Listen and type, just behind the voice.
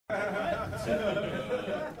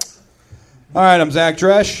All right, I'm Zach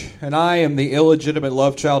Dresch, and I am the illegitimate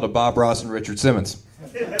love child of Bob Ross and Richard Simmons.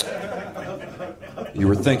 You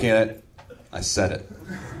were thinking it. I said it.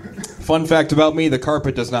 Fun fact about me, the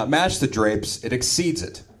carpet does not match the drapes, it exceeds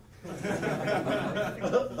it.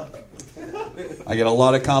 I get a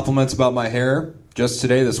lot of compliments about my hair. Just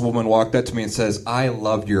today, this woman walked up to me and says, "I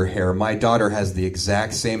love your hair. My daughter has the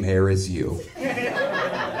exact same hair as you."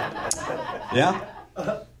 Yeah?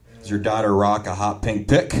 Does your daughter rock a hot pink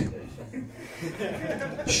pick?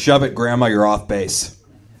 Shove it, Grandma, you're off base.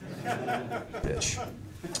 Bitch.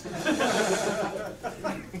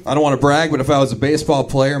 I don't want to brag, but if I was a baseball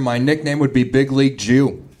player, my nickname would be Big League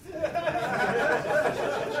Jew.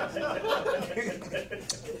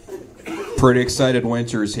 Pretty excited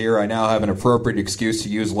winter is here. I now have an appropriate excuse to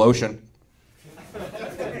use lotion.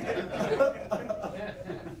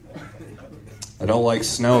 I don't like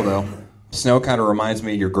snow, though. Snow kind of reminds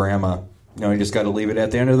me of your grandma. You know, you just got to leave it at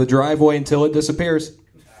the end of the driveway until it disappears.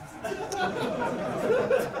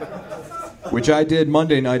 Which I did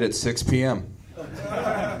Monday night at 6 p.m.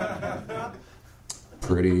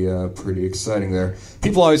 Pretty exciting there.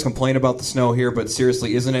 People always complain about the snow here, but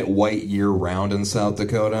seriously, isn't it white year-round in South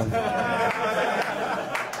Dakota?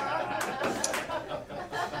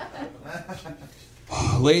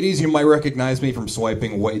 Ladies, you might recognize me from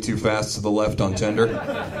swiping way too fast to the left on Tinder.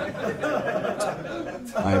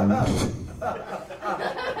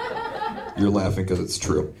 You're laughing because it's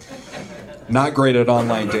true. Not great at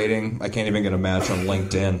online dating. I can't even get a match on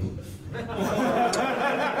LinkedIn.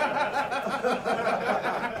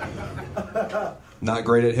 Not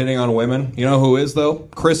great at hitting on women. You know who is, though?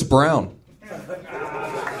 Chris Brown.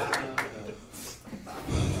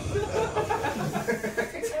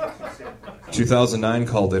 2009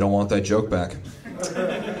 called They Don't Want That Joke Back.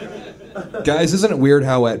 Guys, isn't it weird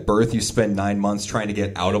how at birth you spend 9 months trying to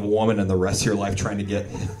get out of a woman and the rest of your life trying to get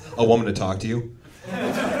a woman to talk to you?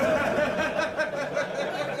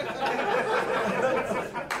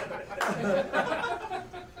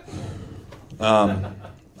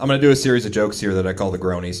 I'm going to do a series of jokes here that I call the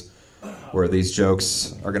Groanies, where these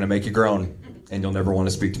jokes are going to make you groan, and you'll never want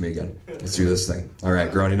to speak to me again. Let's do this thing. All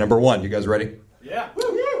right, Groanie number 1. You guys ready? Yeah.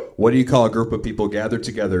 What do you call a group of people gathered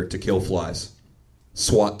together to kill flies?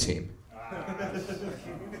 SWAT team.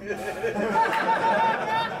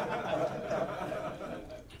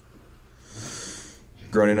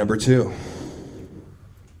 Groanie number 2.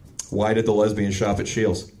 Why did the lesbian shop at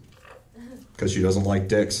Shields? Because she doesn't like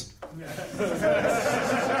dicks.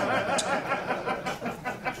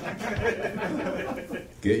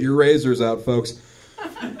 Get your razors out, folks.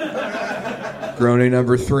 Groanie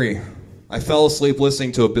number 3. I fell asleep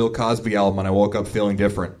listening to a Bill Cosby album and I woke up feeling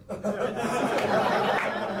different.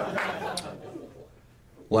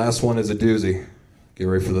 Last one is a doozy. Get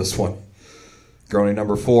ready for this one. Groanie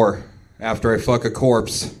number 4. After I fuck a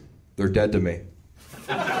corpse, they're dead to me.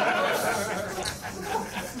 I'm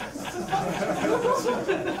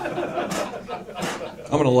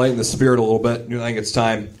going to lighten the spirit a little bit. I think it's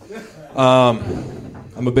time.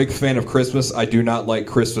 I'm a big fan of Christmas. I do not like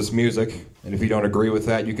Christmas music. And if you don't agree with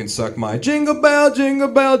that, you can suck my jingle bell, jingle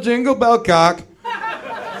bell, jingle bell cock.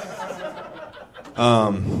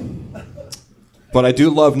 But I do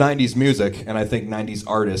love 90s music, and I think 90s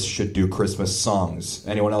artists should do Christmas songs.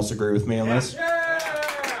 Anyone else agree with me on this?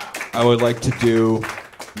 I would like to do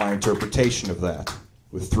my interpretation of that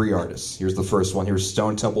with 3 artists. Here's the first one. Here's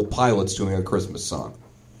Stone Temple Pilots doing a Christmas song.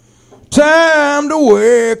 Time to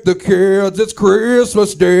wake the kids, it's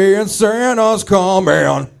Christmas Day and Santa's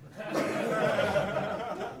coming.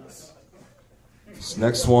 This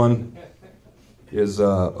next one is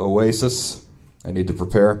Oasis. I need to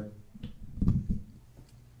prepare.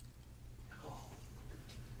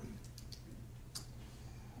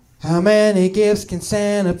 How many gifts can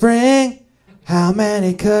Santa bring? How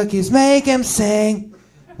many cookies make him sing?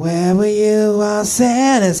 Where were you while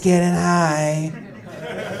Santa's getting high?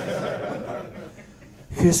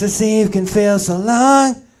 Christmas Eve can feel so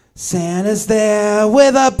long. Santa's there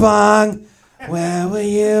with a bong. Where were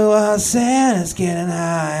you while Santa's getting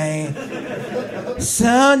high?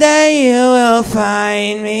 Someday you will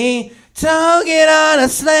find me talking on a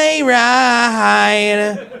sleigh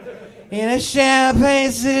ride in a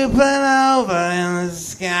champagne supernova in the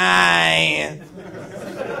sky.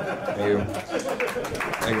 Thank you.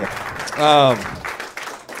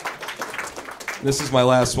 This is my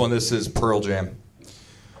last one. This is Pearl Jam.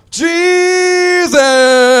 Jesus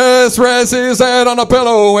rests his head on a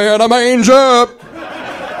pillow in a manger.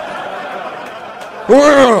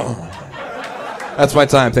 That's my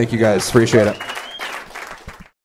time. Thank you guys. Appreciate it.